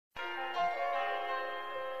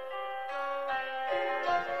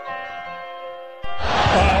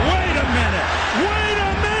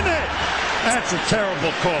That's a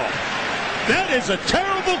terrible call. That is a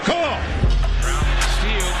terrible call. Brown with the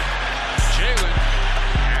steal. Jalen.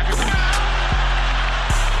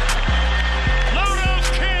 Blow those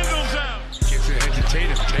candles out. Kicks it ahead to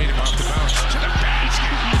Tatum. Tatum off the bounce. To the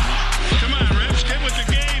basket. Come on, Rips. Get with the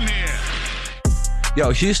game here.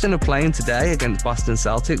 Yo, Houston are playing today against Boston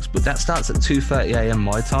Celtics, but that starts at 2:30 a.m.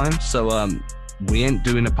 my time. So we ain't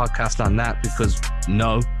doing a podcast on that because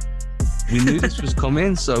we knew this was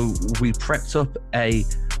coming. So we prepped up a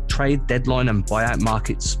trade deadline and buyout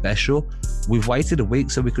market special. We've waited a week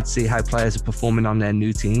so we could see how players are performing on their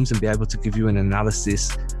new teams and be able to give you an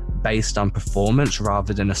analysis based on performance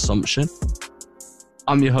rather than assumption.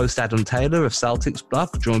 I'm your host, Adam Taylor of Celtics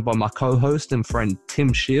Block, joined by my co-host and friend,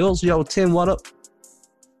 Tim Shields. Yo, Tim, what up?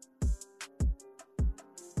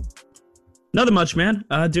 Nothing much, man.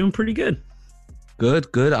 Doing pretty good.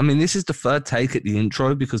 Good. I mean, this is the third take at the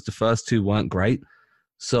intro because the first two weren't great.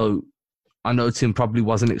 So I know Tim probably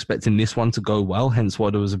wasn't expecting this one to go well, hence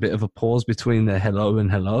why there was a bit of a pause between the hello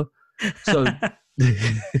and hello. So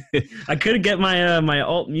I couldn't get my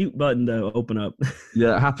alt mute button to open up.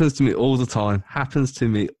 Yeah, it happens to me all the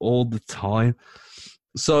time.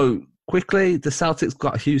 So quickly, the Celtics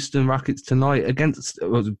got Houston Rockets tonight against,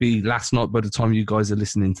 it would be last night by the time you guys are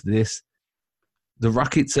listening to this. The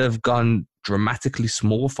Rockets have gone dramatically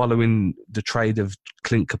small following the trade of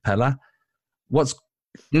Clint Capella. What's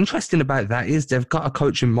interesting about that is they've got a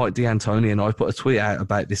coach in Mike D'Antoni, and I put a tweet out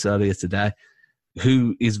about this earlier today,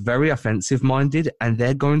 who is very offensive-minded, and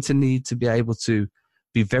they're going to need to be able to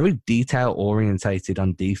be very detail-orientated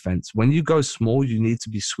on defense. When you go small, you need to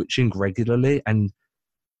be switching regularly, and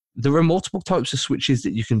there are multiple types of switches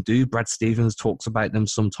that you can do. Brad Stevens talks about them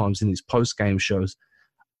sometimes in his post-game shows.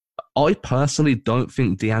 I personally don't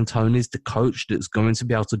think D'Antoni is the coach that's going to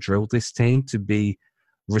be able to drill this team to be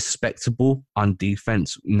respectable on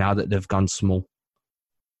defense now that they've gone small.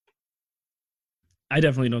 I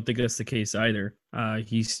definitely don't think that's the case either.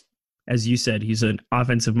 He's, as you said, he's an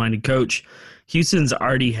offensive-minded coach. Houston's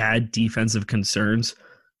already had defensive concerns,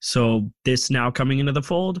 so this now coming into the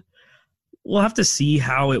fold, we'll have to see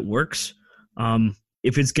how it works.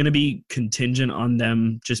 If it's going to be contingent on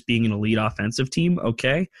them just being an elite offensive team,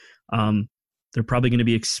 okay. They're probably going to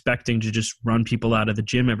be expecting to just run people out of the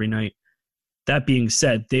gym every night. That being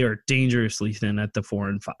said, they are dangerously thin at the 4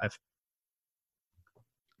 and 5.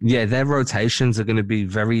 Yeah, their rotations are going to be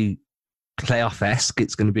very playoff-esque.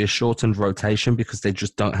 It's going to be a shortened rotation because they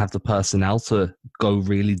just don't have the personnel to go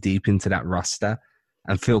really deep into that roster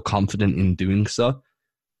and feel confident in doing so.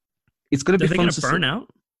 It's going to be fun. Are they going to burn out?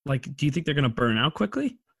 Like, do you think they're going to burn out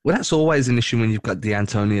quickly? Well, that's always an issue when you've got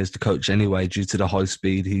D'Antoni as the coach anyway, due to the high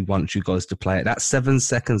speed he wants you guys to play it. That 7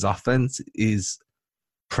 seconds offense is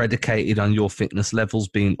predicated on your fitness levels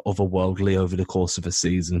being otherworldly over the course of a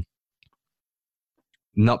season.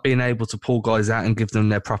 Not being able to pull guys out and give them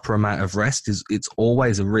their proper amount of rest it's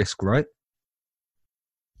always a risk, right?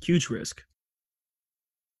 Huge risk.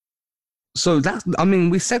 So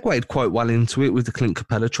we segued quite well into it with the Clint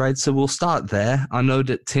Capella trade, so we'll start there. I know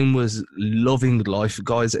that Tim was loving life.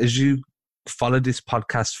 Guys, as you follow this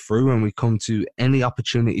podcast through and we come to any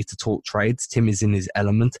opportunity to talk trades, Tim is in his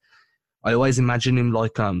element. I always imagine him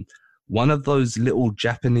like one of those little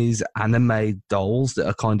Japanese anime dolls that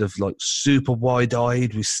are kind of like super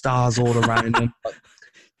wide-eyed with stars all around them.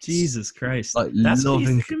 Jesus Christ. Like that's loving,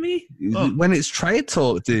 what he's thinking me? Oh. When it's trade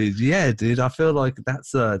talk, dude. Yeah, dude. I feel like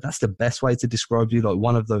that's the best way to describe you, like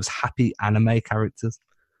one of those happy anime characters.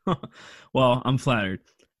 Well, I'm flattered.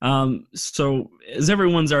 So as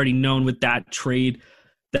everyone's already known with that trade,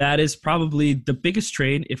 that is probably the biggest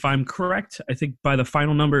trade. If I'm correct, I think by the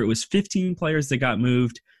final number, it was 15 players that got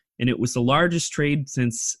moved, and it was the largest trade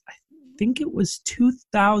since, I think it was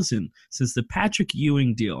 2000, since the Patrick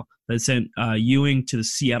Ewing deal that sent Ewing to the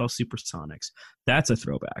Seattle Supersonics. That's a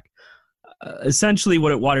throwback. Essentially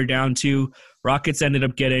what it watered down to, Rockets ended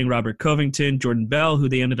up getting Robert Covington, Jordan Bell, who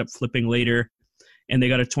they ended up flipping later, and they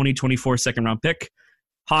got a 2024 second-round pick.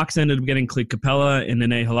 Hawks ended up getting Clint Capella and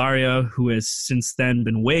Nene Hilaria, who has since then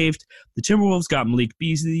been waived. The Timberwolves got Malik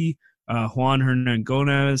Beasley, Juan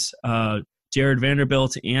Hernan-Gomez, Jared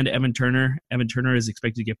Vanderbilt, and Evan Turner. Evan Turner is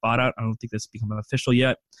expected to get bought out. I don't think that's become official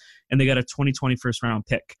yet. And they got a 2020 first-round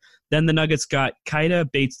pick. Then the Nuggets got Kaida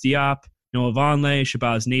Bates-Diop, Noah Vonleh,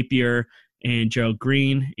 Shabazz Napier, and Gerald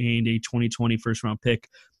Green, and a 2020 first-round pick.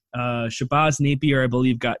 Shabazz Napier, I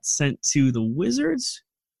believe, got sent to the Wizards,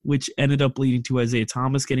 which ended up leading to Isaiah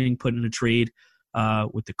Thomas getting put in a trade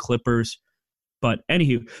with the Clippers. But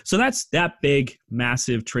anywho, so that's that big,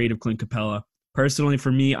 massive trade of Clint Capella. Personally,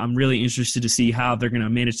 for me, I'm really interested to see how they're going to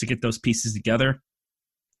manage to get those pieces together.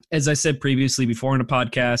 As I said previously before in a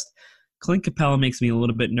podcast, Clint Capella makes me a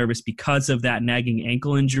little bit nervous because of that nagging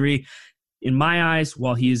ankle injury. In my eyes,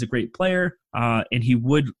 while he is a great player and he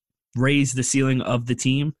would raise the ceiling of the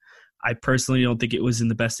team, I personally don't think it was in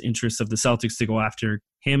the best interest of the Celtics to go after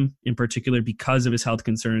him in particular because of his health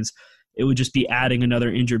concerns. It would just be adding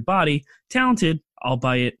another injured body, talented,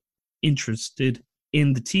 albeit interested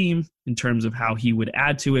in the team in terms of how he would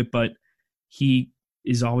add to it, but he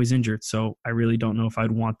is always injured, so I really don't know if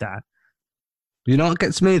I'd want that. You know what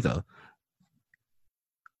gets me, though?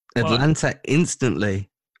 Atlanta instantly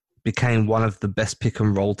became one of the best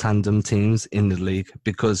pick-and-roll tandem teams in the league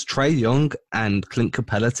because Trae Young and Clint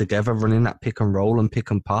Capella together running that pick-and-roll and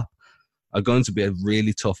pick-and-pop are going to be a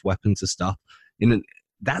really tough weapon to stop.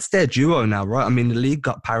 That's their duo now, right? I mean, the league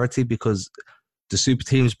got parity because the super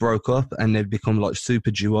teams broke up and they've become like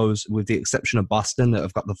super duos, with the exception of Boston that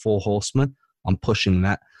have got the Four Horsemen. I'm pushing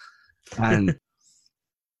that. And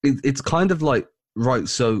it's kind of like, right,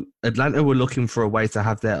 so Atlanta were looking for a way to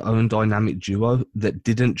have their own dynamic duo that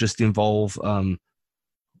didn't just involve,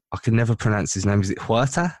 I can never pronounce his name. Is it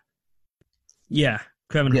Huerta? Yeah,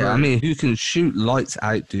 Kevin Huerta. Yeah, I mean, who can shoot lights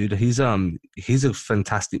out, dude. He's a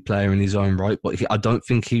fantastic player in his own right, but I don't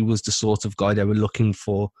think he was the sort of guy they were looking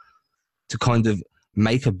for to kind of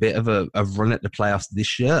make a bit of a run at the playoffs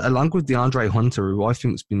this year, along with DeAndre Hunter, who I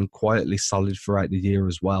think has been quietly solid throughout the year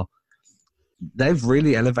as well. They've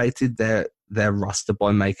really elevated their roster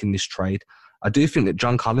by making this trade. I do think that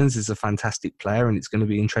John Collins is a fantastic player, and it's going to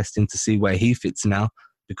be interesting to see where he fits now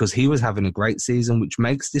because he was having a great season, which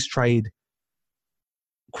makes this trade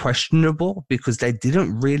questionable because they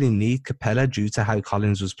didn't really need Capella due to how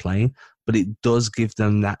Collins was playing, but it does give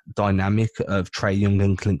them that dynamic of Trae Young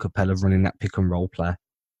and Clint Capella running that pick and roll play.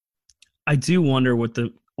 I do wonder what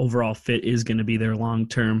the overall fit is going to be there long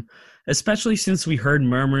term, especially since we heard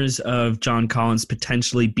murmurs of John Collins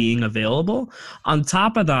potentially being available. On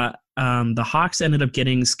top of that, the Hawks ended up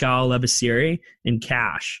getting Skal Labissiere in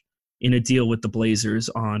cash in a deal with the Blazers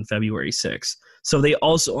on February 6th. So they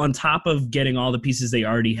also, on top of getting all the pieces they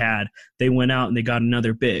already had, they went out and they got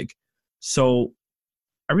another big. So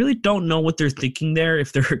I really don't know what they're thinking there,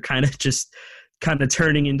 if they're kind of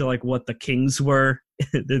turning into like what the Kings were.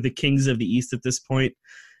 They're the Kings of the East at this point,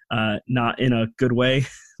 not in a good way.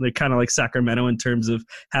 They're kind of like Sacramento in terms of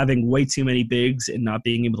having way too many bigs and not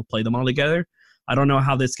being able to play them all together. I don't know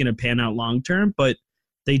how that's going to pan out long term, but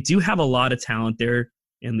they do have a lot of talent there,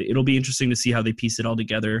 and it'll be interesting to see how they piece it all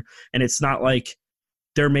together. And it's not like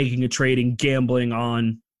they're making a trade and gambling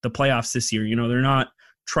on the playoffs this year. You know, they're not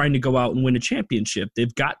trying to go out and win a championship.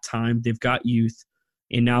 They've got time, they've got youth,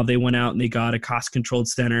 and now they went out and they got a cost-controlled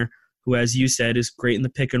center who, as you said, is great in the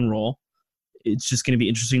pick and roll. It's just going to be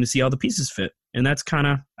interesting to see how the pieces fit. And that's kind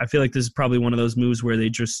of, I feel like this is probably one of those moves where they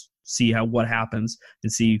just see what happens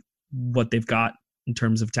and see what they've got in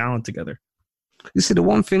terms of talent together. You see, the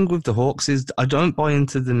one thing with the Hawks is I don't buy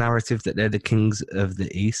into the narrative that they're the Kings of the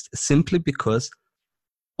East, simply because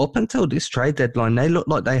up until this trade deadline, they looked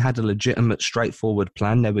like they had a legitimate, straightforward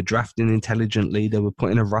plan. They were drafting intelligently. They were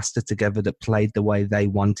putting a roster together that played the way they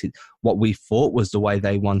wanted, what we thought was the way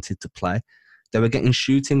they wanted to play. They were getting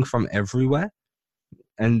shooting from everywhere,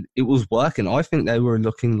 and it was working. I think they were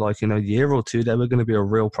looking like in a year or two, they were going to be a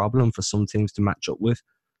real problem for some teams to match up with.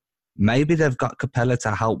 Maybe they've got Capella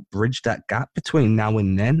to help bridge that gap between now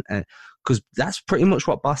and then, because that's pretty much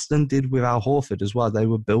what Boston did with Al Horford as well. They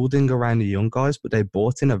were building around the young guys, but they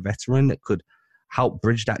brought in a veteran that could help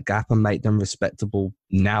bridge that gap and make them respectable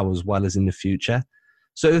now as well as in the future.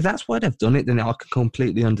 So if that's why they've done it, then I can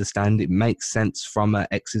completely understand. It makes sense from an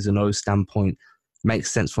X's and O's standpoint. It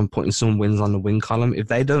makes sense from putting some wins on the win column. If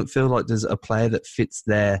they don't feel like there's a player that fits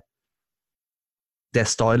their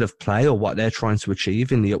style of play or what they're trying to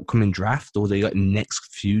achieve in the upcoming draft or the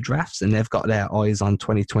next few drafts, and they've got their eyes on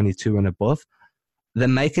 2022 and above,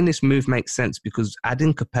 then making this move makes sense, because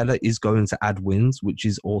adding Capella is going to add wins, which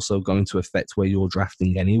is also going to affect where you're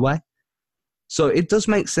drafting anyway. So it does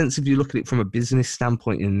make sense if you look at it from a business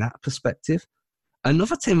standpoint in that perspective.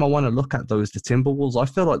 Another team I want to look at, though, is the Timberwolves. I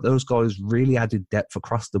feel like those guys really added depth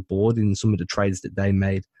across the board in some of the trades that they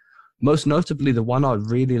made. Most notably, the one I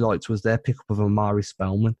really liked was their pickup of Amari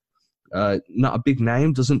Spellman. Not a big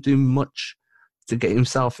name, doesn't do much to get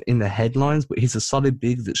himself in the headlines, but he's a solid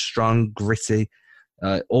big that's strong, gritty,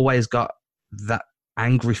 always got that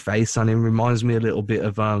angry face on him. Reminds me a little bit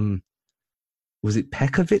of, was it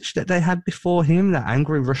Pekovic that they had before him, that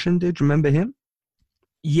angry Russian dude? Remember him?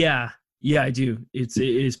 Yeah, I do. It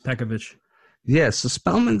is Pekovic. Yeah, so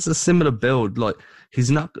Spellman's a similar build. Like,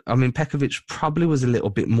 he's not, I mean, Pekovic probably was a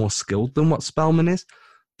little bit more skilled than what Spellman is,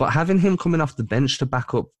 but having him coming off the bench to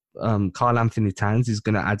back up Karl Anthony Towns is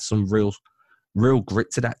going to add some real real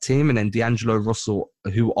grit to that team. And then D'Angelo Russell,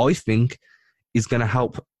 who I think is going to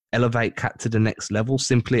help elevate Cat to the next level,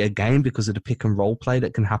 simply again because of the pick and roll play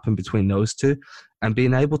that can happen between those two. And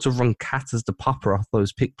being able to run Cat as the popper off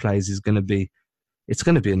those pick plays is going to be, it's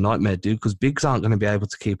going to be a nightmare, dude, because bigs aren't going to be able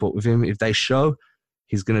to keep up with him. If they show,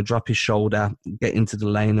 he's going to drop his shoulder, get into the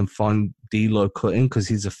lane and find D'Lo cutting because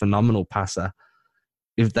he's a phenomenal passer.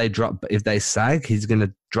 If they sag, he's going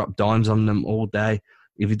to drop dimes on them all day.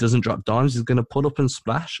 If he doesn't drop dimes, he's going to pull up and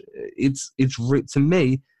splash. To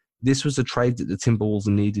me, this was a trade that the Timberwolves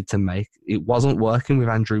needed to make. It wasn't working with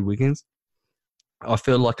Andrew Wiggins. I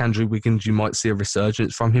feel like Andrew Wiggins, you might see a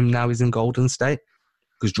resurgence from him now he's in Golden State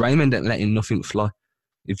because Draymond ain't letting nothing fly.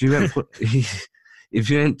 If you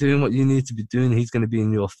ain't doing what you need to be doing, he's going to be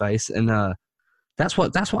in your face. And that's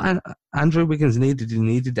what Andrew Wiggins needed. He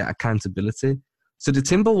needed that accountability. So the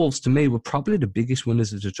Timberwolves, to me, were probably the biggest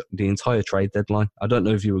winners of the entire trade deadline. I don't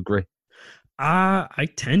know if you agree. I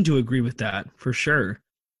tend to agree with that, for sure.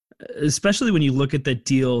 Especially when you look at the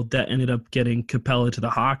deal that ended up getting Capella to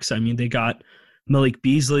the Hawks. I mean, they got Malik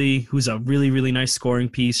Beasley, who's a really, really nice scoring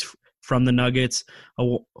piece from the Nuggets.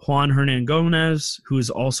 Juan Hernan Gomez, who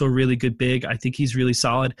is also a really good big. I think he's really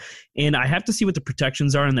solid. And I have to see what the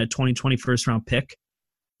protections are in that 2020 first-round pick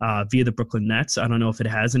via the Brooklyn Nets. I don't know if it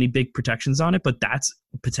has any big protections on it, but that's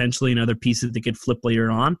potentially another piece that they could flip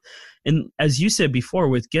later on. And as you said before,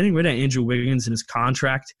 with getting rid of Andrew Wiggins and his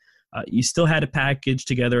contract, you still had to package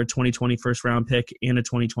together a 2020 first-round pick and a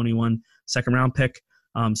 2021 second-round pick.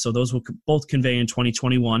 So those will both convey in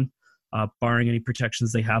 2021, barring any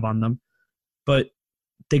protections they have on them. But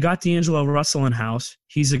they got D'Angelo Russell in-house.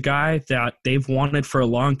 He's a guy that they've wanted for a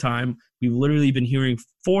long time. We've literally been hearing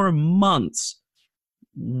for months,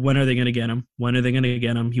 when are they going to get him? When are they going to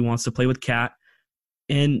get him? He wants to play with Cat.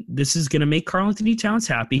 And this is going to make Karl-Anthony Towns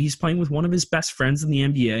happy. He's playing with one of his best friends in the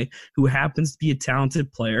NBA who happens to be a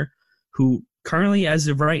talented player who currently, as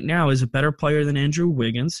of right now, is a better player than Andrew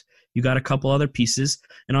Wiggins. You got a couple other pieces.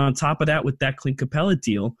 And on top of that, with that Clint Capella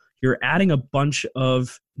deal, you're adding a bunch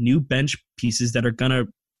of new bench pieces that are going to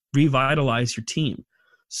revitalize your team.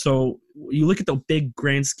 So you look at the big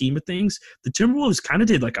grand scheme of things, the Timberwolves kind of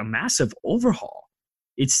did like a massive overhaul.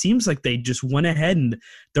 It seems like they just went ahead and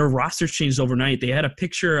their roster changed overnight. They had a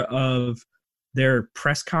picture of their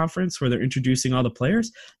press conference where they're introducing all the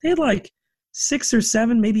players. They had like 6 or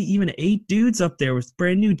 7, maybe even 8 dudes up there with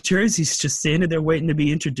brand new jerseys just standing there waiting to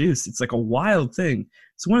be introduced. It's like a wild thing.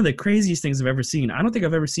 It's one of the craziest things I've ever seen. I don't think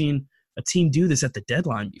I've ever seen a team do this at the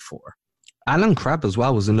deadline before. Alan Crabb as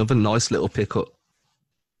well was another nice little pickup.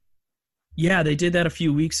 Yeah, they did that a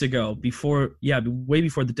few weeks ago way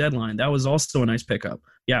before the deadline. That was also a nice pickup.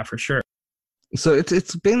 Yeah, for sure. So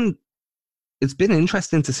it's been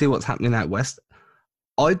interesting to see what's happening out west.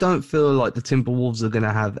 I don't feel like the Timberwolves are going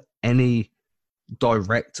to have any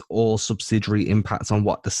direct or subsidiary impact on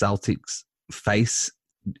what the Celtics face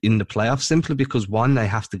in the playoffs, simply because 1, they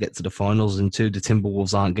have to get to the finals, and 2, the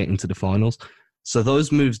Timberwolves aren't getting to the finals. So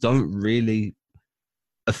those moves don't really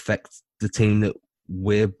affect the team that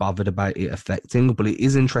we're bothered about it affecting, but it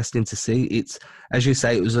is interesting to see. It's, as you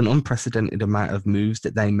say, it was an unprecedented amount of moves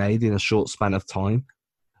that they made in a short span of time.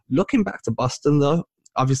 Looking back to Boston, though,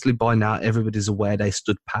 obviously by now everybody's aware they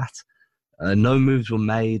stood pat. No moves were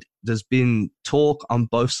made. There's been talk on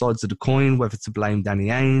both sides of the coin, whether to blame Danny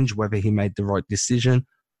Ainge, whether he made the right decision.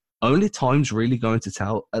 Only time's really going to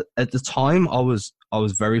tell. At the time, I was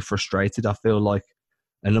very frustrated. I feel like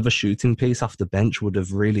another shooting piece off the bench would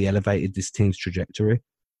have really elevated this team's trajectory.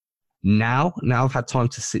 Now I've had time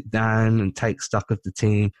to sit down and take stock of the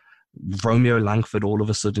team. Romeo Langford all of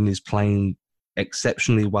a sudden is playing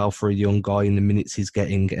exceptionally well for a young guy in the minutes he's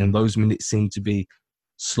getting, and those minutes seem to be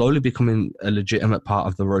slowly becoming a legitimate part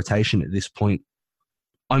of the rotation at this point.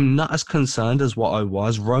 I'm not as concerned as what I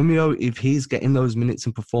was. Romeo, if he's getting those minutes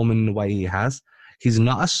and performing in the way he has, he's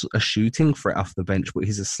not a shooting threat off the bench, but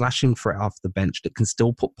he's a slashing threat off the bench that can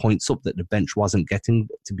still put points up that the bench wasn't getting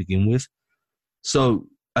to begin with. So,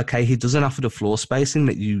 okay, he doesn't offer the floor spacing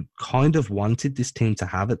that you kind of wanted this team to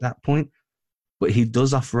have at that point, but he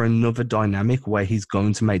does offer another dynamic where he's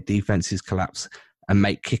going to make defenses collapse and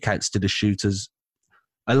make kickouts to the shooters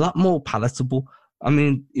a lot more palatable. I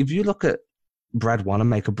mean, if you look at Brad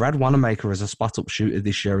Wanamaker as a spot-up shooter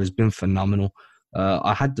this year has been phenomenal.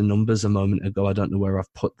 I had the numbers a moment ago. I don't know where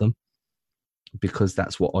I've put them because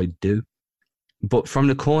that's what I do. But from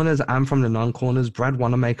the corners and from the non-corners, Brad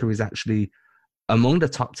Wanamaker is actually among the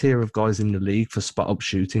top tier of guys in the league for spot-up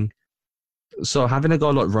shooting. So having a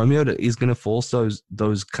guy like Romeo that is going to force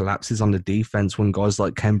those collapses on the defense when guys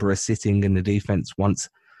like Kemba are sitting and the defense wants...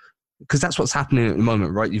 Because that's what's happening at the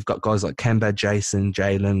moment, right? You've got guys like Kemba, Jason,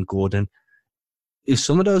 Jalen, Gordon. if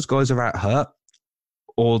some of those guys are out hurt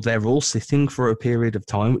or they're all sitting for a period of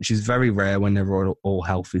time, which is very rare when they're all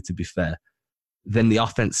healthy, to be fair, then the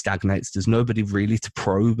offense stagnates. There's nobody really to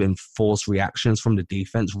probe and force reactions from the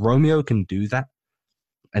defense. Romeo can do that.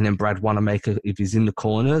 And then Brad Wanamaker, if he's in the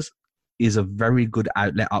corners, is a very good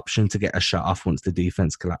outlet option to get a shot off once the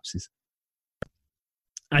defense collapses.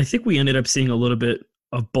 I think we ended up seeing a little bit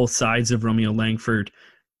of both sides of Romeo Langford.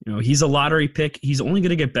 You know, he's a lottery pick. He's only going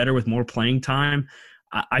to get better with more playing time.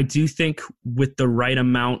 I do think with the right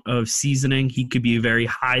amount of seasoning, he could be a very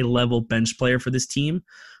high-level bench player for this team,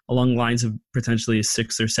 along the lines of potentially a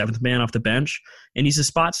 6th or 7th man off the bench. And he's a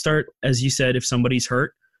spot start, as you said, if somebody's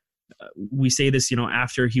hurt. We say this, you know,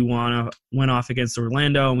 after he went off against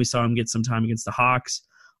Orlando and we saw him get some time against the Hawks.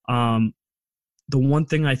 The one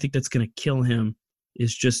thing I think that's going to kill him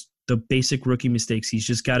is just the basic rookie mistakes. He's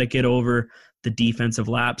just got to get over the defensive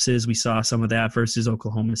lapses. We saw some of that versus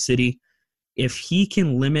Oklahoma City. If he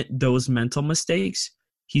can limit those mental mistakes,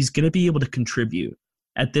 he's going to be able to contribute.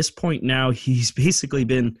 At this point now, he's basically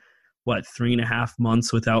been, 3.5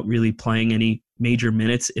 months without really playing any major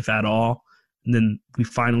minutes, if at all. And then we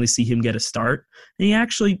finally see him get a start. And he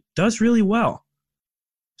actually does really well.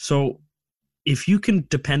 So if you can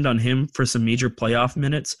depend on him for some major playoff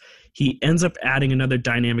minutes, he ends up adding another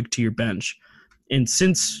dynamic to your bench. And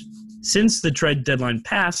since the trade deadline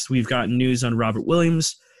passed, we've gotten news on Robert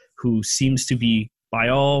Williams, who seems to be, by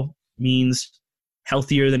all means,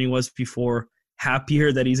 healthier than he was before,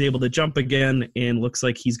 happier that he's able to jump again, and looks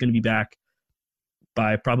like he's going to be back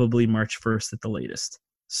by probably March 1st at the latest.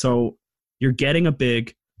 So you're getting a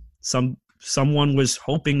big. Someone was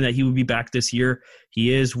hoping that he would be back this year.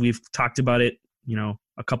 He is. We've talked about it, you know,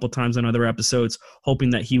 a couple times on other episodes,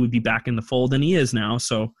 hoping that he would be back in the fold, and he is now.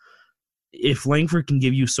 So if Langford can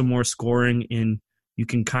give you some more scoring and you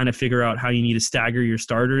can kind of figure out how you need to stagger your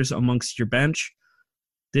starters amongst your bench,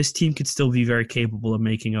 this team could still be very capable of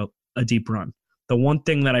making a deep run. The one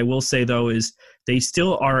thing that I will say, though, is they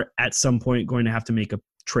still are at some point going to have to make a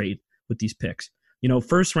trade with these picks. You know,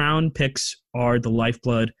 first round picks are the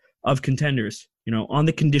lifeblood of contenders, you know, on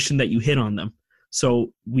the condition that you hit on them.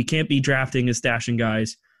 So we can't be drafting and stashing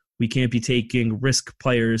guys. We can't be taking risk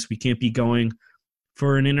players. We can't be going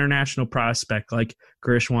for an international prospect like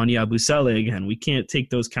Gershwani Yabusele again. We can't take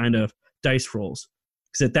those kind of dice rolls,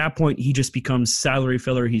 because at that point he just becomes salary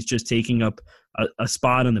filler. He's just taking up a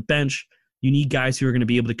spot on the bench. You need guys who are going to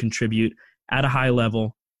be able to contribute at a high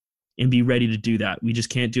level and be ready to do that. We just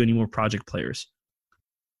can't do any more project players.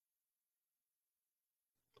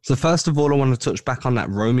 So first of all, I want to touch back on that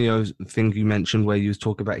Romeo thing you mentioned where you was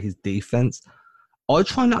talking about his defense. I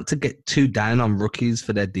try not to get too down on rookies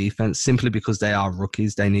for their defense simply because they are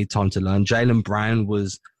rookies. They need time to learn. Jaylen Brown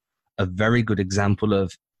was a very good example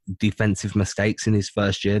of defensive mistakes in his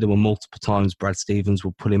first year. There were multiple times Brad Stevens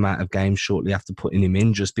would pull him out of games shortly after putting him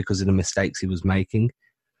in just because of the mistakes he was making.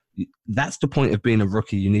 That's the point of being a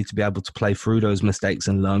rookie. You need to be able to play through those mistakes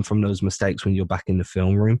and learn from those mistakes when you're back in the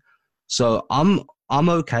film room. So I'm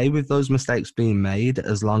okay with those mistakes being made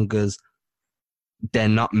as long as they're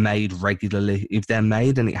not made regularly. If they're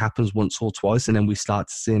made and it happens once or twice and then we start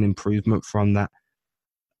to see an improvement from that,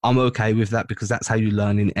 I'm okay with that because that's how you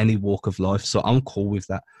learn in any walk of life. So I'm cool with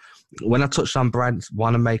that. When I touched on Brad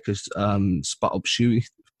Wanamaker's spot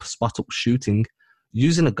up shooting,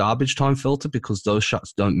 using a garbage time filter because those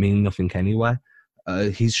shots don't mean nothing anyway.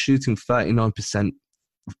 He's shooting 39%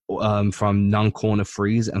 from non-corner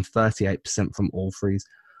threes and 38% from all threes.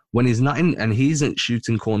 When he's not in, and he isn't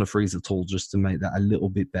shooting corner threes at all, just to make that a little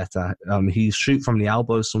bit better. He shoots from the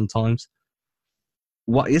elbows sometimes.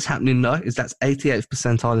 What is happening though is that's 88th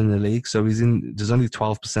percentile in the league. So there's only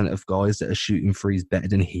 12% of guys that are shooting threes better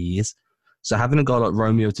than he is. So having a guy like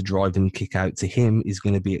Romeo to drive and kick out to him is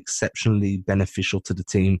going to be exceptionally beneficial to the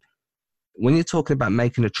team. When you're talking about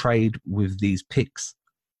making a trade with these picks,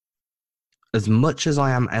 as much as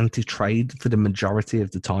I am anti-trade for the majority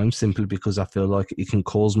of the time, simply because I feel like it can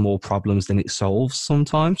cause more problems than it solves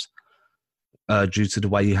sometimes, due to the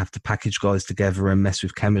way you have to package guys together and mess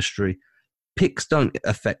with chemistry. Picks don't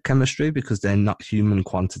affect chemistry because they're not human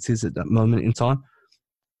quantities at that moment in time.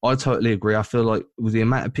 I totally agree. I feel like with the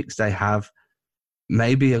amount of picks they have,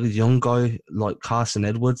 maybe a young guy like Carson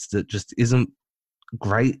Edwards that just isn't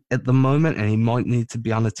great at the moment, and he might need to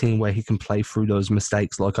be on a team where he can play through those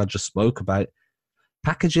mistakes like I just spoke about.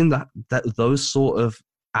 Packaging those sort of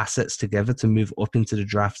assets together to move up into the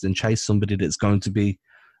draft and chase somebody that's going to be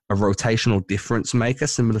a rotational difference maker,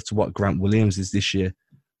 similar to what Grant Williams is this year,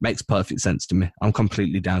 makes perfect sense to me. I'm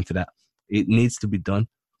completely down for that. It needs to be done.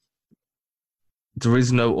 there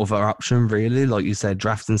is no other option, really. Like you said,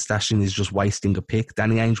 draft and stashing is just wasting a pick.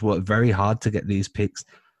 Danny Ainge worked very hard to get these picks.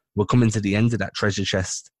 We're coming to the end of that treasure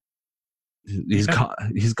chest. He's got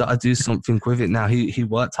to do something with it now. He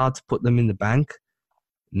worked hard to put them in the bank.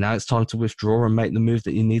 Now it's time to withdraw and make the move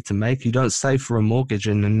that you need to make. You don't save for a mortgage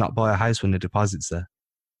and then not buy a house when the deposit's there.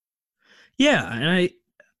 Yeah, and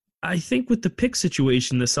I think with the pick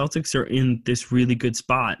situation, the Celtics are in this really good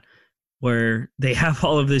spot where they have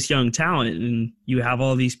all of this young talent and you have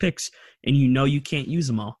all these picks and you know you can't use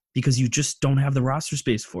them all because you just don't have the roster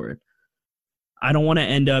space for it. I don't want to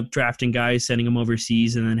end up drafting guys, sending them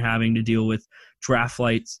overseas, and then having to deal with draft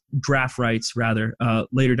rights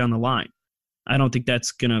later down the line. I don't think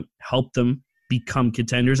that's going to help them become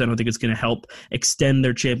contenders. I don't think it's going to help extend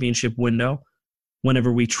their championship window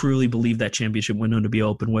whenever we truly believe that championship window to be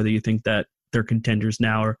open. Whether you think that they're contenders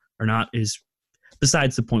now or not is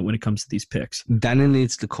besides the point when it comes to these picks. Danny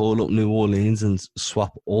needs to call up New Orleans and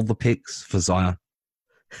swap all the picks for Zion.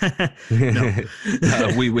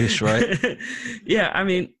 We wish, right? Yeah, I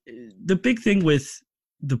mean, the big thing with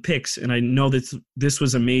the picks, and I know that this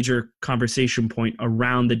was a major conversation point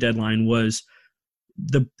around the deadline, was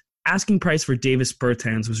the asking price for Davis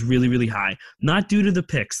Bertans was really, really high. Not due to the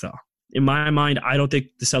picks, though. In my mind, I don't think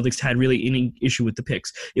the Celtics had really any issue with the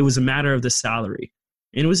picks. It was a matter of the salary.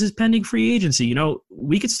 And it was his pending free agency. You know,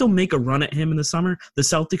 we could still make a run at him in the summer. The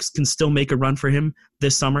Celtics can still make a run for him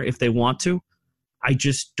this summer if they want to. I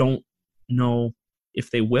just don't know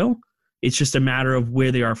if they will. It's just a matter of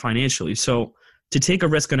where they are financially. So to take a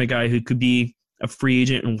risk on a guy who could be a free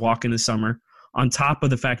agent and walk in the summer, on top of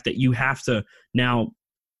the fact that you have to now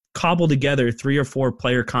cobble together 3 or 4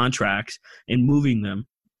 player contracts and moving them,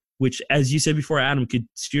 which, as you said before, Adam, could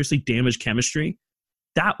seriously damage chemistry.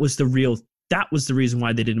 That was the reason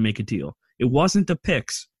why they didn't make a deal. It wasn't the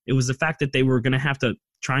picks. It was the fact that they were going to have to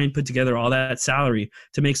try and put together all that salary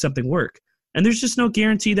to make something work. And there's just no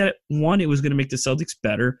guarantee that, one, it was going to make the Celtics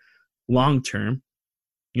better long term.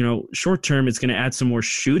 You know, short term, it's going to add some more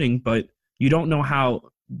shooting, but you don't know how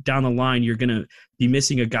down the line you're going to be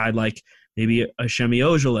missing a guy like maybe a Shemi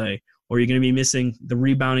Ojeleye, or you're going to be missing the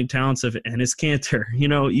rebounding talents of Enes Kanter. You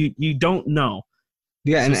know, you don't know.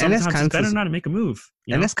 Yeah, and so Enes sometimes it's better not to make a move.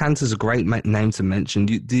 Enes Kanter's a great name to mention.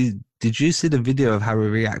 Did you see the video of how he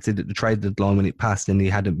reacted at the trade deadline when it passed and he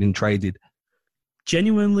hadn't been traded?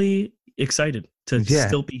 Genuinely excited to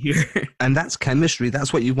still be here. And that's chemistry.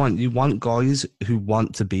 That's what you want. You want guys who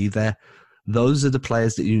want to be there. Those are the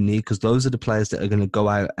players that you need, because those are the players that are going to go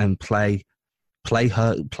out and play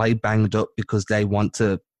hurt, play banged up, because they want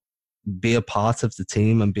to be a part of the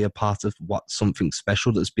team and be a part of something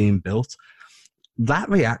special that's being built. That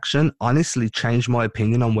reaction honestly changed my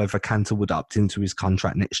opinion on whether Kanter would opt into his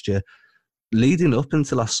contract next year. Leading up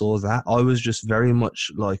until I saw that, I was just very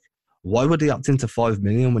much like, why would he opt into $5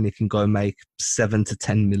 million when he can go make $7 to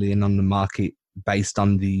 $10 million on the market based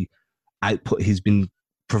on the output he's been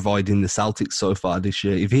providing the Celtics so far this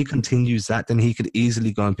year? If he continues that, then he could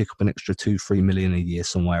easily go and pick up an extra $2-3 million a year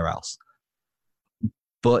somewhere else.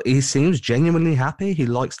 But he seems genuinely happy. He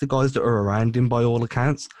likes the guys that are around him by all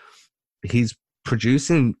accounts. He's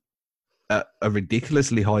producing at a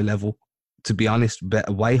ridiculously high level, to be honest,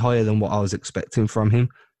 way higher than what I was expecting from him.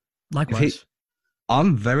 Likewise.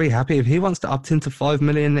 I'm very happy. If he wants to opt into $5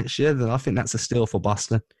 million next year, then I think that's a steal for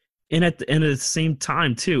Boston. And at the same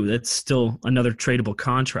time, too, that's still another tradable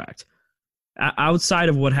contract. Outside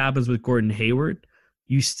of what happens with Gordon Hayward,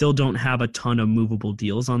 you still don't have a ton of movable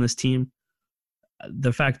deals on this team.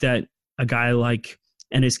 The fact that a guy like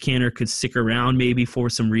Enes Kanter could stick around maybe for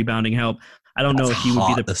some rebounding help, I don't know if he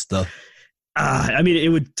would be the stuff. I mean, it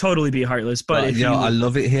would totally be heartless. But if I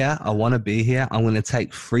love it here. I want to be here. I'm going to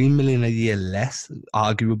take $3 million a year less.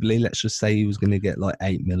 Arguably, let's just say he was going to get like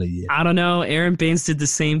 $8 million a year. I don't know. Aaron Baines did the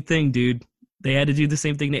same thing, dude. They had to do the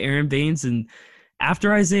same thing to Aaron Baines, and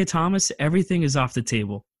after Isaiah Thomas, everything is off the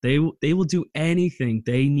table. They will do anything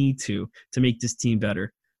they need to make this team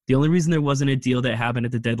better. The only reason there wasn't a deal that happened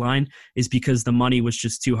at the deadline is because the money was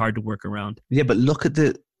just too hard to work around. Yeah, but look at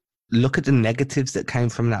the negatives that came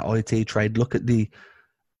from that IT trade. Look at the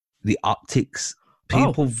optics.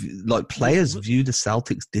 Players view the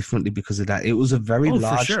Celtics differently because of that. It was a very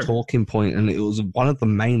large talking point, and it was one of the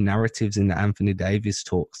main narratives in the Anthony Davis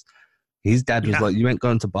talks. His dad was like, you ain't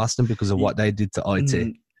going to Boston because of what they did to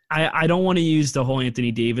IT. I don't want to use the whole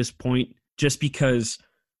Anthony Davis point just because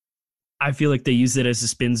I feel like they use it as a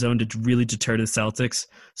spin zone to really deter the Celtics.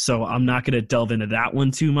 So I'm not going to delve into that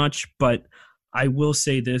one too much, but I will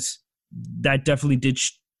say this, that definitely did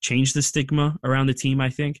change the stigma around the team,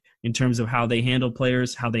 I think, in terms of how they handle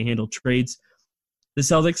players, how they handle trades. The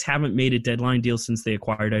Celtics haven't made a deadline deal since they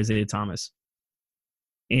acquired Isaiah Thomas.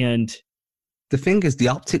 And the thing is, the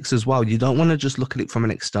optics as well. You don't want to just look at it from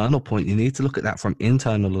an external point. You need to look at that from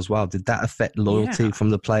internal as well. Did that affect loyalty from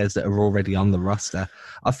the players that are already on the roster?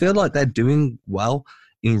 I feel like they're doing well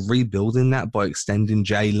in rebuilding that by extending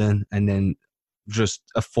Jalen, and then just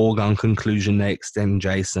a foregone conclusion they extend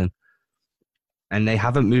Jason. And they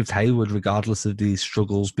haven't moved Hayward regardless of these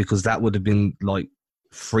struggles, because that would have been like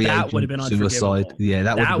free agent would have been suicide. Yeah,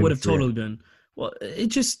 that would have totally been. Well, it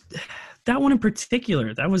just, that one in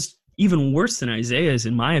particular, that was even worse than Isaiah's,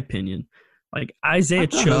 in my opinion. Like, Isaiah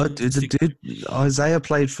chose. Dude, Isaiah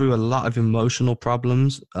played through a lot of emotional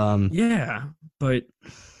problems. Yeah, but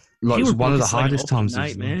like, it's one of the hardest times.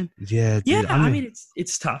 Night, man. Yeah, dude, yeah. I mean,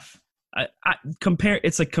 it's tough.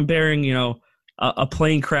 It's like comparing, a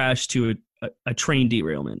plane crash to a train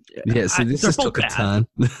derailment. Yeah, so this just took a turn.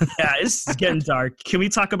 Yeah, it's getting dark. Can we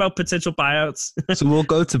talk about potential buyouts? So we'll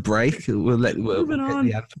go to break. We'll get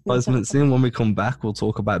the advertisements in. When we come back, we'll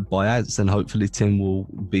talk about buyouts, and hopefully Tim will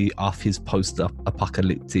be off his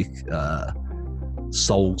post-apocalyptic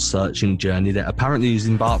soul-searching journey that apparently he's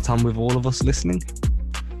embarked on with all of us listening.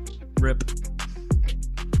 Rip.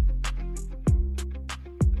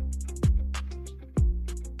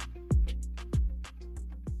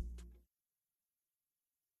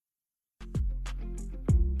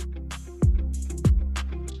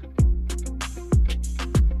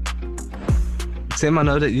 Tim, I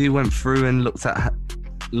know that you went through and looked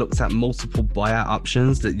at multiple buyout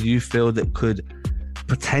options that you feel that could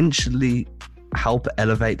potentially help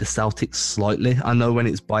elevate the Celtics slightly. I know when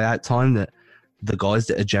it's buyout time that the guys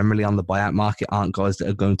that are generally on the buyout market aren't guys that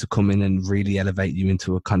are going to come in and really elevate you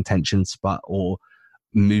into a contention spot or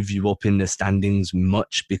move you up in the standings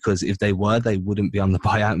much, because if they were, they wouldn't be on the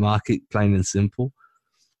buyout market, plain and simple.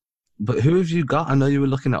 But who have you got? I know you were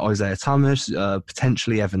looking at Isaiah Thomas,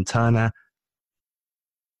 potentially Evan Turner.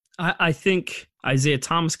 I think Isaiah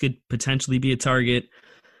Thomas could potentially be a target.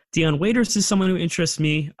 Dion Waiters is someone who interests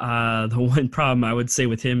me. The one problem I would say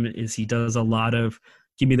with him is he does a lot of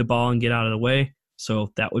give me the ball and get out of the way.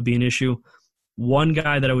 So that would be an issue. One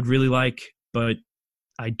guy that I would really like, but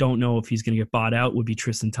I don't know if he's going to get bought out, would be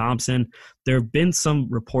Tristan Thompson. There have been some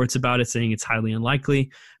reports about it saying it's highly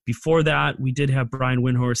unlikely. Before that, we did have Brian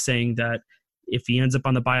Windhorst saying that if he ends up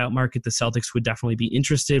on the buyout market, the Celtics would definitely be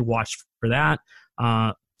interested. Watch for that.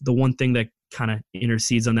 The one thing that kind of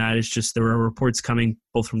intercedes on that is just there are reports coming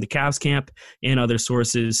both from the Cavs camp and other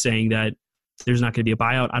sources saying that there's not going to be a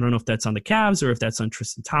buyout. I don't know if that's on the Cavs or if that's on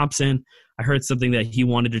Tristan Thompson. I heard something that he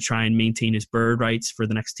wanted to try and maintain his bird rights for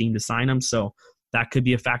the next team to sign him, so that could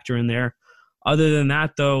be a factor in there. Other than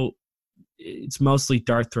that, though, it's mostly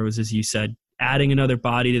dart throws, as you said. Adding another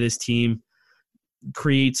body to this team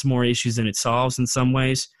creates more issues than it solves in some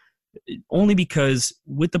ways. Only because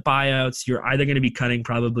with the buyouts, you're either going to be cutting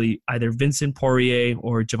probably either Vincent Poirier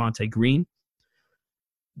or Javonte Green.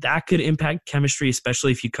 That could impact chemistry,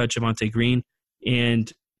 especially if you cut Javonte Green. And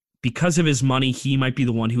because of his money, he might be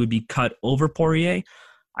the one who would be cut over Poirier.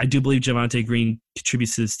 I do believe Javonte Green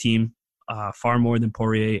contributes to this team far more than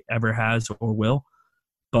Poirier ever has or will.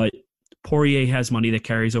 But Poirier has money that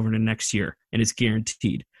carries over to next year, and it's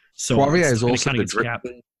guaranteed. So Poirier is also the drip.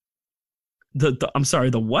 I'm sorry,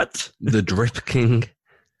 the what? The Drip King.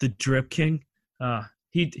 The Drip King.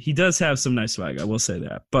 He does have some nice swag, I will say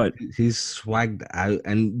that. But he's swagged out.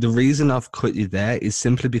 And the reason I've cut you there is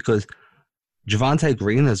simply because Javonte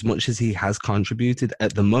Green, as much as he has contributed,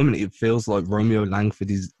 at the moment it feels like Romeo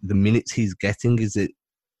Langford is the minutes he's getting is it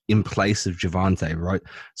in place of Javonte, right?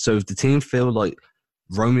 So if the team feel like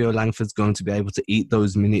Romeo Langford's going to be able to eat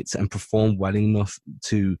those minutes and perform well enough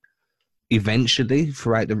to eventually,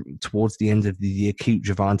 towards the end of the year, keep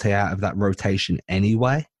Javonte out of that rotation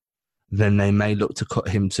anyway, then they may look to cut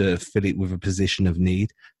him to fill it with a position of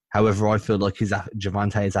need. However, I feel like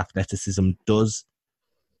Javonte's athleticism does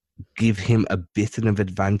give him a bit of an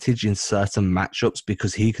advantage in certain matchups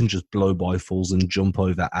because he can just blow by fools and jump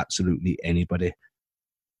over absolutely anybody.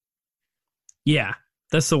 Yeah,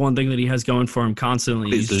 that's the one thing that he has going for him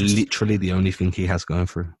constantly. It's literally the only thing he has going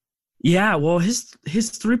for him. Yeah, well, his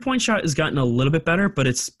 3-point shot has gotten a little bit better, but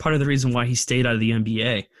it's part of the reason why he stayed out of the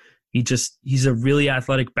NBA. He's a really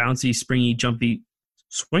athletic, bouncy, springy, jumpy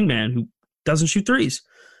swingman who doesn't shoot threes.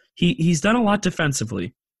 He's done a lot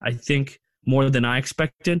defensively, I think, more than I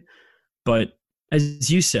expected. But as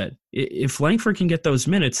you said, if Langford can get those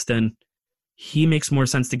minutes, then he makes more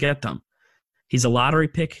sense to get them. He's a lottery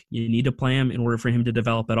pick. You need to play him in order for him to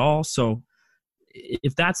develop at all. So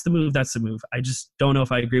if that's the move, that's the move. I just don't know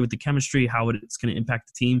if I agree with the chemistry, how it's going to impact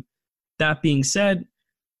the team. That being said,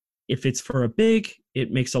 if it's for a big,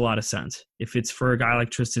 it makes a lot of sense. If it's for a guy like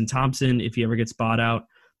Tristan Thompson, if he ever gets bought out,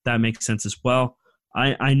 that makes sense as well.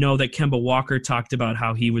 I know that Kemba Walker talked about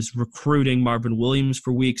how he was recruiting Marvin Williams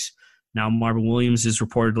for weeks. Now Marvin Williams is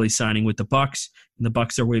reportedly signing with the Bucks, and the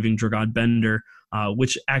Bucks are waiving Dragan Bender,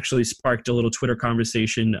 which actually sparked a little Twitter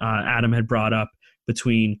conversation Adam had brought up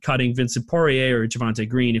between cutting Vincent Poirier or Javonte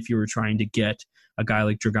Green if you were trying to get a guy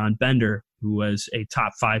like Dragan Bender, who was a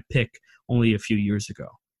top 5 pick only a few years ago.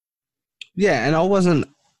 Yeah, and I wasn't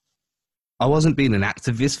being an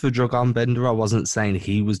activist for Dragan Bender. I wasn't saying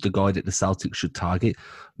he was the guy that the Celtics should target.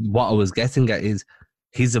 What I was getting at is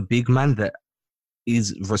he's a big man that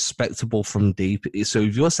is respectable from deep. So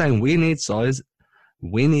if you're saying we need size,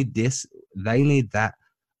 we need this, they need that,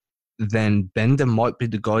 then Bender might be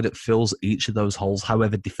the guy that fills each of those holes.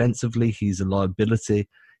 However, defensively, he's a liability.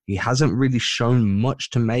 He hasn't really shown much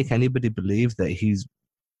to make anybody believe that he's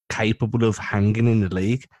capable of hanging in the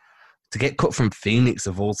league. To get cut from Phoenix,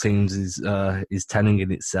 of all teams, is telling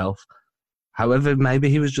in itself. However, maybe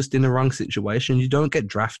he was just in the wrong situation. You don't get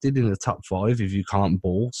drafted in the top 5 if you can't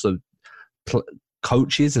ball. So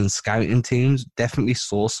coaches and scouting teams definitely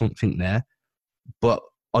saw something there. But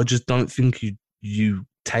I just don't think you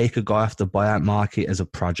take a guy off the buyout market as a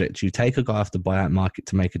project. You take a guy off the buyout market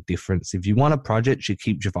to make a difference. If you want a project, you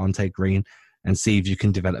keep Javonte Green and see if you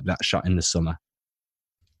can develop that shot in the summer.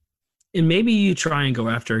 And maybe you try and go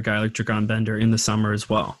after a guy like Dragan Bender in the summer as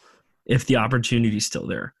well, if the opportunity's still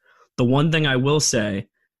there. The one thing I will say,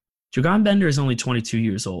 Dragan Bender is only 22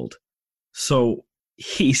 years old. So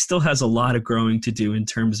he still has a lot of growing to do in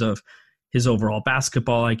terms of his overall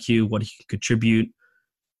basketball IQ, what he can contribute.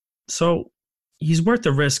 So he's worth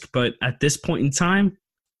the risk, but at this point in time,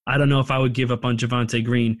 I don't know if I would give up on Javonte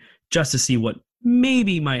Green just to see what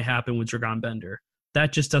maybe might happen with Dragan Bender.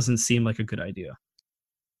 That just doesn't seem like a good idea.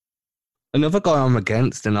 Another guy I'm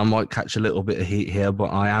against, and I might catch a little bit of heat here, but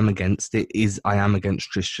I am against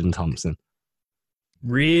Tristan Thompson.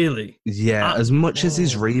 Really? Yeah, as much as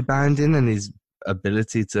his rebounding and his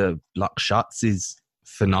ability to block shots is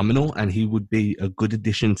phenomenal, and he would be a good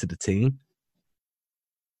addition to the team.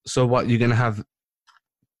 So what, you're going to have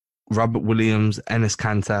Robert Williams, Enes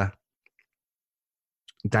Kanter,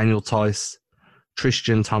 Daniel Tice,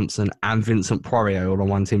 Tristan Thompson, and Vincent Poirier all on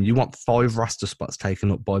one team. You want 5 roster spots taken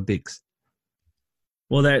up by bigs.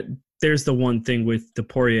 Well, there's the one thing with the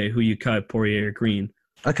Poirier, who you cut, Poirier or Green.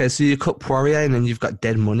 Okay, so you cut Poirier, and then you've got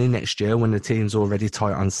dead money next year when the team's already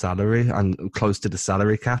tight on salary and close to the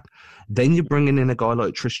salary cap. Then you're bringing in a guy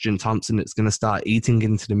like Tristan Thompson that's going to start eating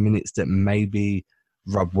into the minutes that maybe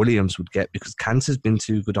Rob Williams would get, because Kanter's been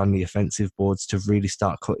too good on the offensive boards to really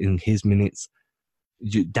start cutting his minutes.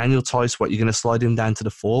 Daniel Tice, what, you're going to slide him down to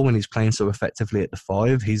the 4 when he's playing so effectively at the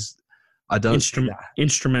 5?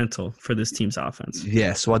 Instrumental for this team's offense.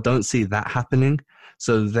 Yeah, so I don't see that happening.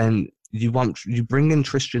 So then you bring in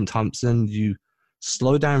Tristan Thompson, you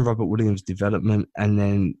slow down Robert Williams' development, and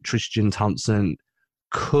then Tristan Thompson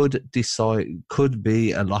could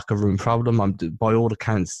be a locker room problem. By all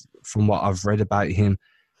accounts, from what I've read about him,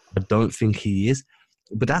 I don't think he is.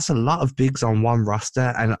 But that's a lot of bigs on one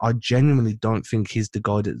roster, and I genuinely don't think he's the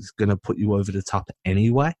guy that's going to put you over the top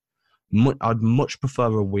anyway. I'd much prefer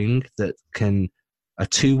a wing that can, a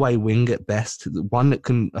 2-way wing at best. One that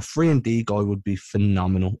can, a 3-and-D guy would be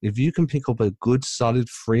phenomenal. If you can pick up a good, solid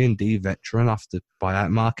 3-and-D veteran off the buyout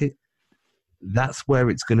market, that's where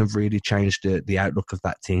it's going to really change the outlook of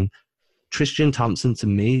that team. Tristan Thompson, to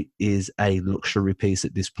me, is a luxury piece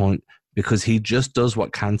at this point because he just does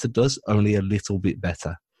what Kanter does, only a little bit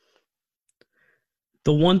better.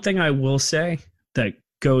 The one thing I will say that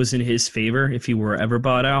goes in his favor if he were ever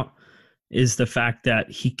bought out is the fact that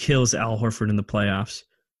he kills Al Horford in the playoffs.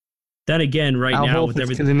 Then again, Al now Horford's with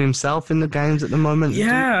everything, killing himself in the games at the moment.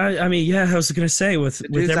 Yeah, I was going to say with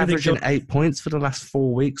everything averaging 8 points for the last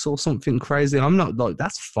 4 weeks or something crazy. I'm not like,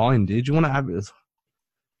 that's fine, dude. You want to have it?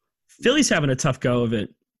 Philly's having a tough go of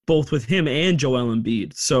it, both with him and Joel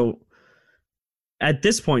Embiid. So at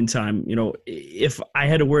this point in time, if I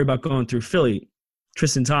had to worry about going through Philly,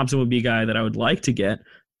 Tristan Thompson would be a guy that I would like to get,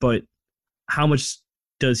 but how much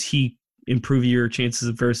does he improve your chances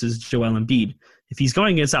versus Joel Embiid? If he's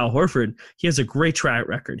going against Al Horford, he has a great track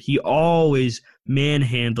record. He always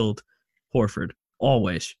manhandled Horford.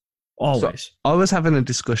 Always. So I was having a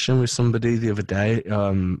discussion with somebody the other day.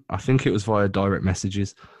 I think it was via direct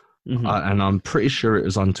messages. Mm-hmm. And I'm pretty sure it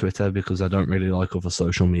was on Twitter because I don't really like other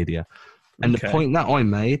social media. And the point that I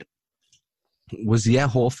made was,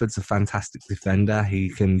 Horford's a fantastic defender. He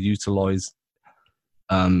can utilize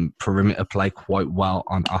perimeter play quite well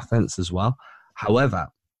on offense as well. However,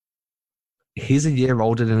 he's a year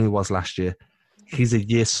older than he was last year. He's a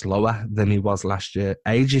year slower than he was last year.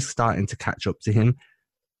 Age is starting to catch up to him.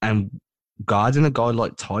 And guarding a guy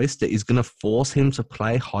like Tice that is going to force him to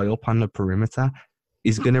play high up on the perimeter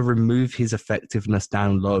is going to remove his effectiveness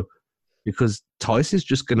down low, because Tice is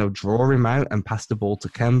just going to draw him out and pass the ball to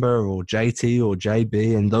Kemba or JT or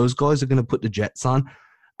JB, and those guys are going to put the Jets on.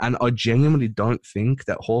 And I genuinely don't think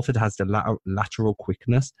that Horford has the lateral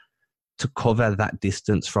quickness to cover that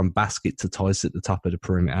distance from basket to Tice at the top of the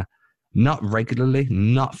perimeter. Not regularly,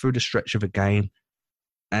 not through the stretch of a game.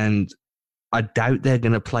 And I doubt they're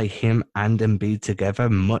going to play him and Embiid together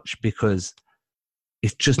much, because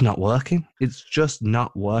it's just not working. It's just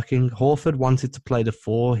not working. Horford wanted to play the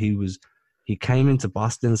 4. He came into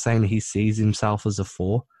Boston saying he sees himself as a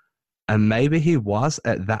 4. And maybe he was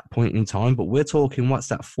at that point in time, but we're talking, what's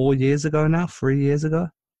that, 4 years ago now? 3 years ago?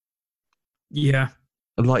 Yeah.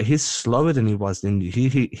 Like, he's slower than he was then.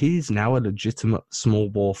 He's now a legitimate small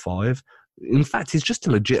ball 5. In fact, he's just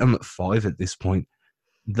a legitimate 5 at this point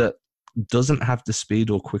that doesn't have the speed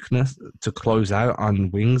or quickness to close out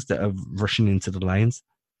on wings that are rushing into the lanes.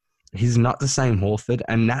 He's not the same Horford,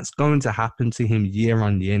 and that's going to happen to him year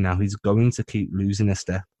on year now. He's going to keep losing a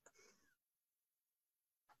step.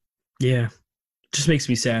 Yeah. Just makes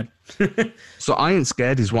me sad. So I ain't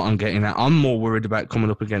scared is what I'm getting at. I'm more worried about coming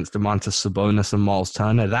up against Domantas Sabonis and Miles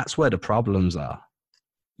Turner. That's where the problems are.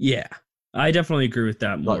 Yeah. I definitely agree with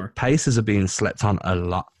that more. Like, Pacers are being slept on a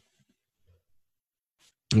lot.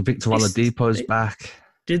 Victor Oladipo's back.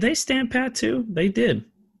 Did they stand pat too? They did.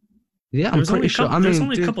 Yeah, I'm pretty sure. There's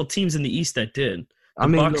only a couple teams in the East that did. The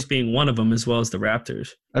Bucks being one of them, as well as the Raptors.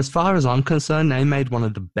 As far as I'm concerned, they made one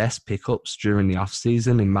of the best pickups during the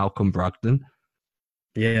offseason in Malcolm Brogdon.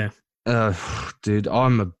 Yeah. Dude,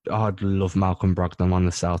 I'd love Malcolm Brogdon on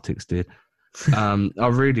the Celtics, dude. I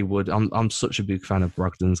really would. I'm such a big fan of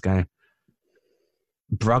Brogdon's game.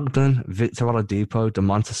 Brogdon, Victor Oladipo,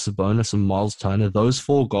 Domantas Sabonis, and Miles Turner, those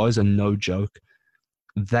 4 guys are no joke.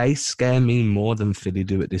 They scare me more than Philly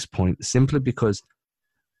do at this point, simply because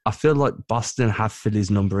I feel like Boston have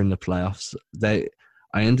Philly's number in the playoffs.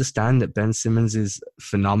 I understand that Ben Simmons is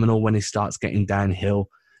phenomenal when he starts getting downhill.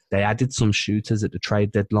 They added some shooters at the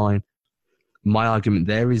trade deadline. My argument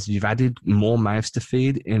there is you've added more mouths to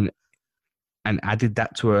feed in, and added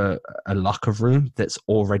that to a locker room that's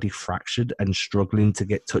already fractured and struggling to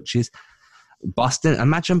get touches.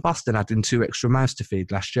 Imagine Boston adding 2 extra mouths to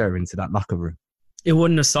feed last year into that locker room. It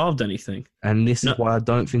wouldn't have solved anything. And this is why I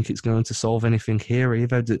don't think it's going to solve anything here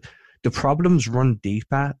either. The problems run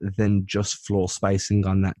deeper than just floor spacing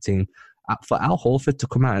on that team. For Al Horford to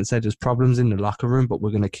come out and say there's problems in the locker room, but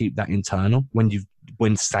we're going to keep that internal,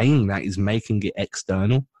 when saying that is making it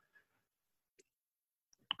external,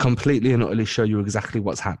 completely and utterly show you exactly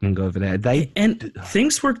what's happening over there.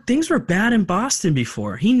 Things were bad in Boston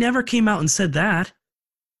before. He never came out and said that.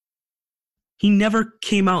 He never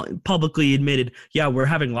came out and publicly admitted, yeah, we're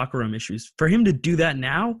having locker room issues. For him to do that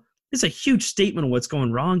now is a huge statement of what's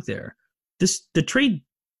going wrong there. The trade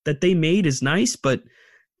that they made is nice, but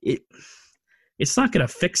it's not going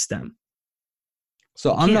to fix them.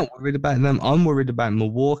 So I'm not worried about them. I'm worried about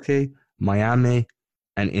Milwaukee, Miami,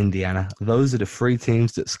 and Indiana. Those are the 3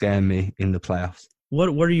 teams that scare me in the playoffs. What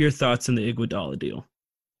are your thoughts on the Iguodala deal?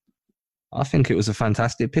 I think it was a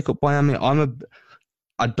fantastic pickup by Miami.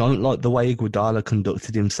 I don't like the way Iguodala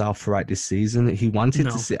conducted himself throughout this season. He wanted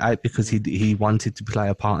to sit out because he wanted to play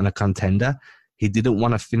a part in a contender. He didn't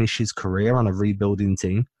want to finish his career on a rebuilding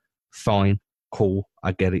team. Fine, cool,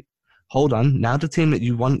 I get it. Hold on, now the team that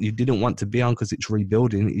you didn't want to be on because it's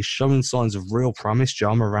rebuilding is showing signs of real promise.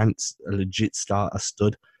 Ja Morant's a legit starter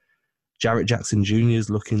stud. Jarrett Jackson Jr. is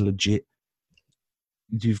looking legit.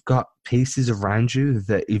 You've got pieces around you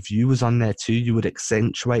that if you was on there too, you would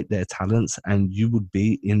accentuate their talents and you would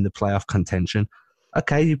be in the playoff contention.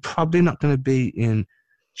 Okay, you're probably not going to be in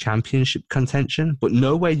championship contention, but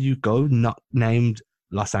nowhere you go not named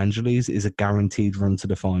Los Angeles is a guaranteed run to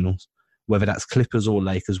the finals. Whether that's Clippers or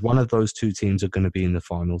Lakers, one of those 2 teams are going to be in the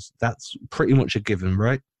finals. That's pretty much a given,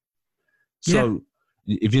 right? So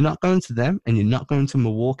if you're not going to them and you're not going to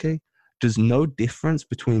Milwaukee, there's no difference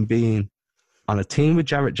between being on a team with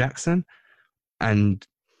Jarrett Jackson and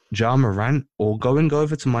Ja Morant or going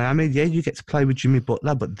over to Miami. Yeah, you get to play with Jimmy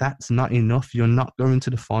Butler, but that's not enough. You're not going to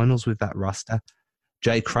the finals with that roster.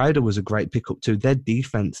 Jay Crowder was a great pickup too. Their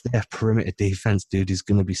defense, their perimeter defense, dude, is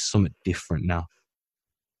going to be something different now.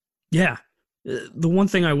 Yeah. The one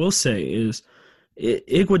thing I will say is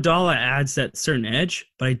Iguodala adds that certain edge,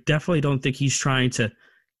 but I definitely don't think he's trying to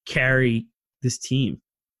carry this team.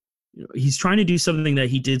 He's trying to do something that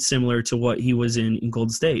he did similar to what he was in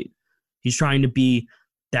Golden State. He's trying to be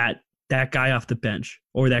that guy off the bench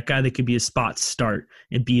or that guy that could be a spot start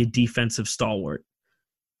and be a defensive stalwart.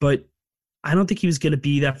 But I don't think he was going to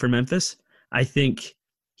be that for Memphis. I think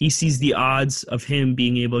he sees the odds of him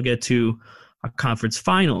being able to get to a conference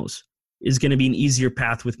finals is going to be an easier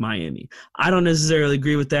path with Miami. I don't necessarily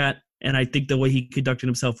agree with that, and I think the way he conducted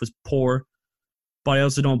himself was poor, but I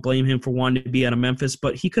also don't blame him for wanting to be out of Memphis,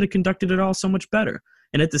 but he could have conducted it all so much better.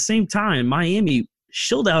 And at the same time, Miami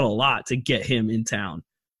shilled out a lot to get him in town.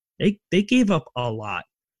 They gave up a lot.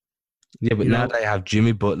 Yeah, but now they have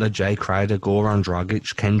Jimmy Butler, Jay Crowder, Goran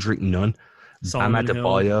Dragic, Kendrick Nunn, Bam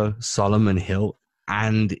Adebayo, Solomon Hill,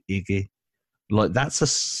 and Iggy. Like, that's a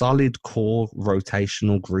solid core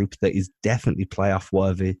rotational group that is definitely playoff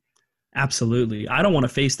worthy. Absolutely. I don't want to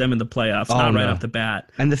face them in the playoffs, not right off the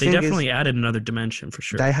bat. And they definitely added another dimension for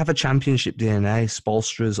sure. They have a championship DNA.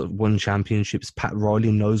 Spoelstra's won championships. Pat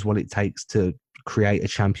Riley knows what it takes to create a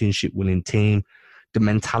championship winning team. The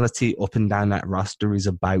mentality up and down that roster is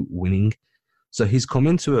about winning. So he's come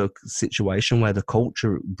into a situation where the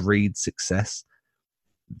culture breeds success.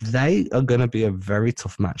 They are going to be a very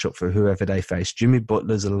tough matchup for whoever they face. Jimmy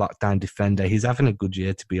Butler's a lockdown defender. He's having a good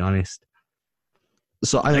year, to be honest.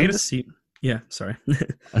 So I gotta see. Yeah, sorry. No,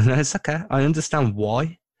 it's okay. I understand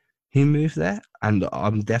why he moved there, and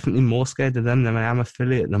I'm definitely more scared of them than I am of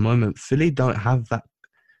Philly at the moment. Philly don't have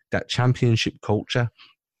that championship culture.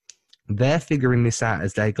 They're figuring this out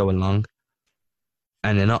as they go along,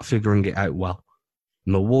 and they're not figuring it out well.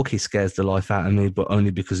 Milwaukee scares the life out of me, but only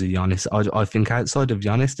because of Giannis. I think outside of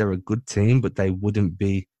Giannis, they're a good team, but they wouldn't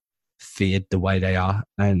be feared the way they are.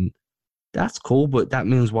 And that's cool, but that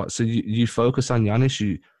means what? So you focus on Giannis,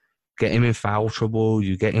 you get him in foul trouble,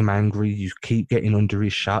 you get him angry, you keep getting under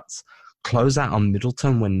his shots, close out on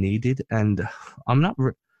Middleton when needed. And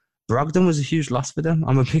Brogdon was a huge loss for them.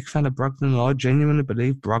 I'm a big fan of Brogdon, and I genuinely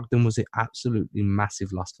believe Brogdon was an absolutely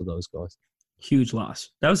massive loss for those guys. Huge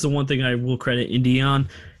loss. That was the one thing I will credit Indy on,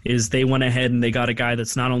 is they went ahead and they got a guy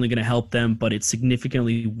that's not only going to help them, but it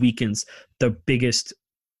significantly weakens the biggest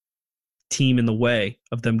team in the way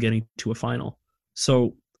of them getting to a final.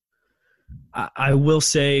 So I will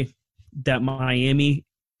say that Miami,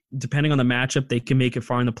 depending on the matchup, they can make it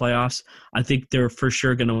far in the playoffs. I think they're for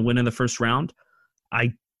sure going to win in the first round.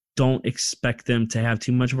 I don't expect them to have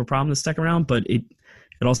too much of a problem in the second round, but it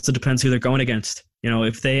also depends who they're going against.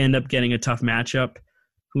 If they end up getting a tough matchup,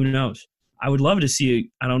 who knows? I would love to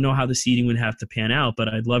see, I don't know how the seeding would have to pan out, but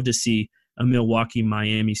I'd love to see a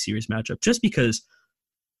Milwaukee-Miami series matchup just because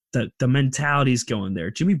the mentality's going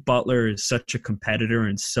there. Jimmy Butler is such a competitor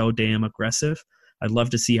and so damn aggressive. I'd love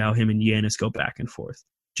to see how him and Giannis go back and forth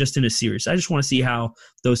just in a series. I just want to see how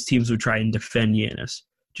those teams would try and defend Giannis.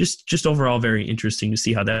 Just overall very interesting to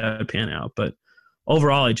see how that would pan out. But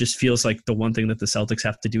overall, it just feels like the one thing that the Celtics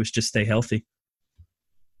have to do is just stay healthy.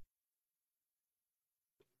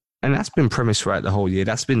 And that's been premised throughout the whole year.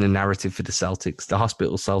 That's been the narrative for the Celtics. The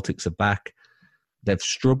hospital Celtics are back. They've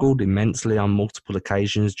struggled immensely on multiple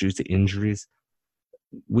occasions due to injuries,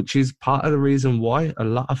 which is part of the reason why a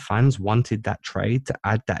lot of fans wanted that trade to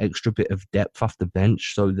add that extra bit of depth off the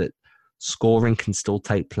bench so that scoring can still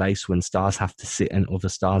take place when stars have to sit and other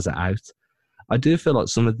stars are out. I do feel like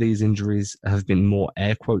some of these injuries have been more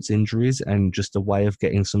air quotes injuries and just a way of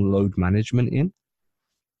getting some load management in.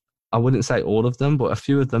 I wouldn't say all of them, but a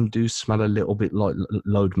few of them do smell a little bit like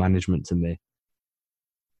load management to me.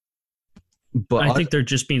 But I think they're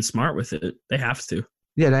just being smart with it. They have to.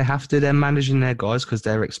 Yeah, they have to. They're managing their guys because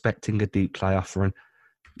they're expecting a deep playoff run.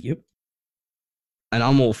 Yep. And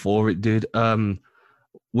I'm all for it, dude.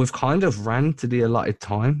 We've kind of ran to the allotted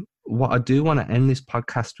time. What I do want to end this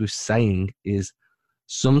podcast with saying is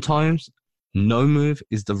sometimes no move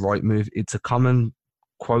is the right move. It's a common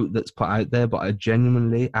quote that's put out there, but I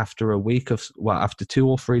genuinely, after 2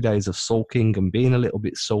 or 3 days of sulking and being a little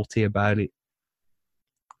bit salty about it,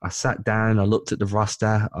 I sat down, I looked at the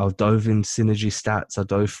roster, I dove in synergy stats, I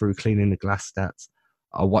dove through cleaning the glass stats,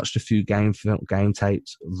 I watched a few game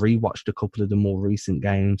tapes, rewatched a couple of the more recent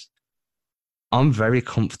games. I'm very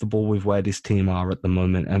comfortable with where this team are at the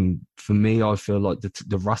moment, and for me, I feel like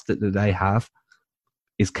the roster that they have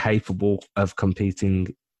is capable of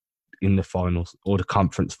competing in the finals or the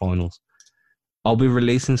conference finals. I'll be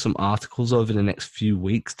releasing some articles over the next few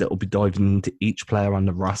weeks that will be diving into each player on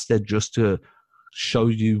the roster just to show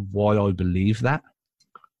you why I believe that.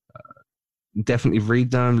 Definitely read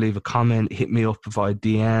them, leave a comment, hit me up via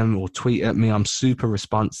DM or tweet at me. I'm super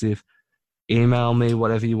responsive. Email me,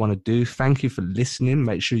 whatever you want to do. Thank you for listening.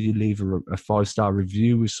 Make sure you leave a 5-star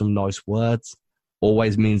review with some nice words.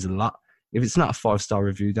 Always means a lot. If it's not a 5-star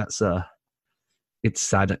review, it's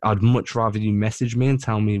sad. I'd much rather you message me and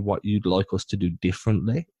tell me what you'd like us to do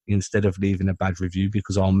differently instead of leaving a bad review,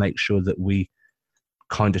 because I'll make sure that we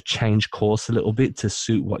kind of change course a little bit to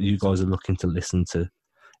suit what you guys are looking to listen to.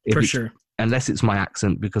 For sure. unless it's my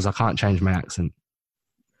accent, because I can't change my accent.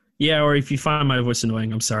 Yeah, or if you find my voice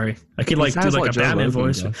annoying, I'm sorry. I could like do like a Joe Batman Rogan,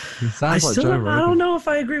 voice. It sounds like Joe I Rogan. don't know if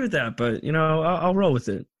I agree with that, but you know, I'll roll with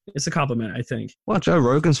it. It's a compliment, I think. Well, Joe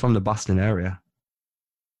Rogan's from the Boston area.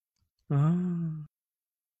 Oh.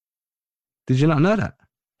 Did you not know that?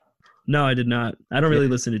 No, I did not. I don't really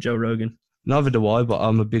listen to Joe Rogan. Neither do I, but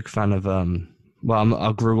I'm a big fan of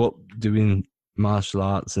I grew up doing martial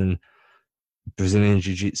arts and Brazilian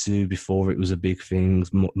Jiu-Jitsu before it was a big thing.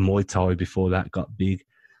 Muay Thai before that got big.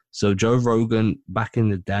 So Joe Rogan back in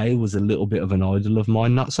the day was a little bit of an idol of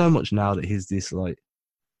mine. Not so much now that he's this like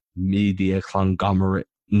media conglomerate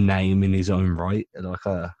name in his own right.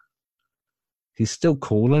 He's still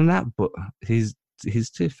cool in that, but he's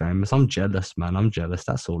too famous. I'm jealous, man. I'm jealous.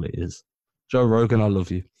 That's all it is. Joe Rogan, I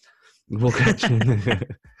love you. We'll catch you.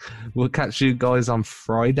 We'll catch you guys on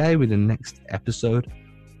Friday with the next episode.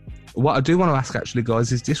 What I do want to ask, actually,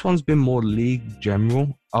 guys, is this one's been more league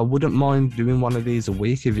general. I wouldn't mind doing one of these a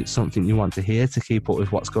week if it's something you want to hear to keep up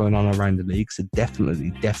with what's going on around the league. So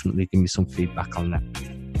definitely give me some feedback on that.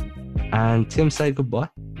 And Tim, say goodbye.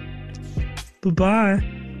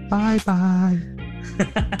 Bye-bye.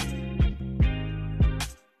 Bye-bye.